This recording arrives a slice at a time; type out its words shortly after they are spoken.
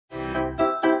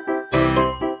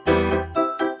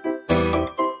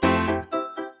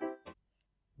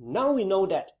now we know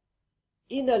that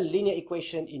in a linear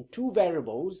equation in two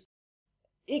variables,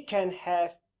 it can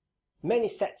have many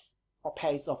sets or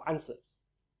pairs of answers.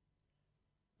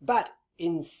 But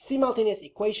in simultaneous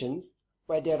equations,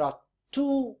 where there are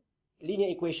two linear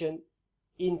equations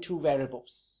in two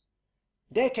variables,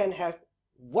 they can have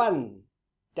one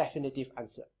definitive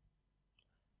answer.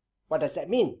 What does that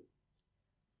mean?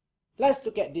 Let's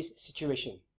look at this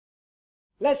situation.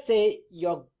 Let's say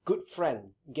your good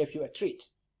friend gave you a treat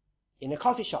in a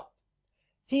coffee shop.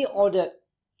 He ordered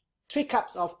 3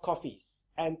 cups of coffees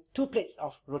and 2 plates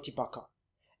of roti bakar,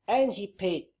 and he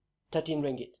paid 13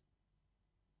 ringgit.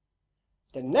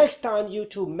 The next time you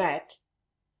two met,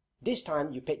 this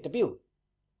time you paid the bill.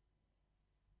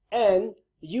 And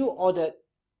you ordered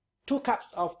 2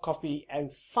 cups of coffee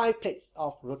and 5 plates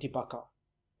of roti bakar.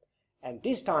 And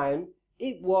this time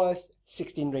it was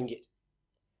 16 ringgit.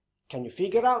 Can you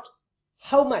figure out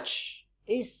how much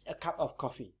is a cup of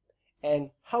coffee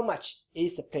and how much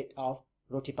is a plate of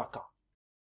roti bakar?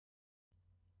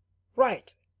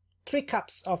 Right, 3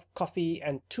 cups of coffee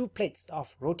and 2 plates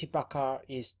of roti bakar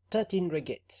is 13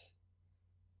 ringgit.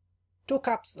 2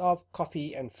 cups of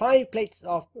coffee and 5 plates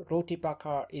of roti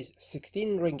bakar is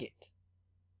 16 ringgit.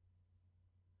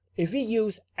 If we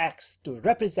use X to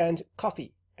represent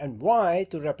coffee and Y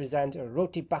to represent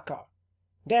roti bakar,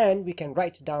 then we can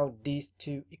write down these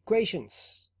two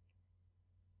equations.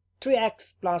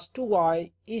 3x plus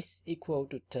 2y is equal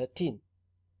to 13.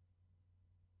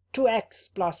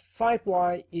 2x plus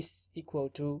 5y is equal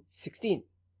to 16.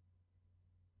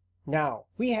 Now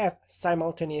we have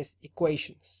simultaneous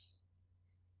equations.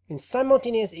 In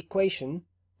simultaneous equation,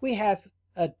 we have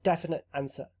a definite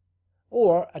answer,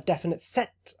 or a definite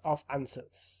set of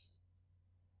answers.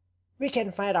 We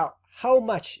can find out how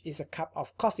much is a cup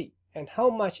of coffee and how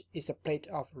much is a plate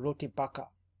of roti bakar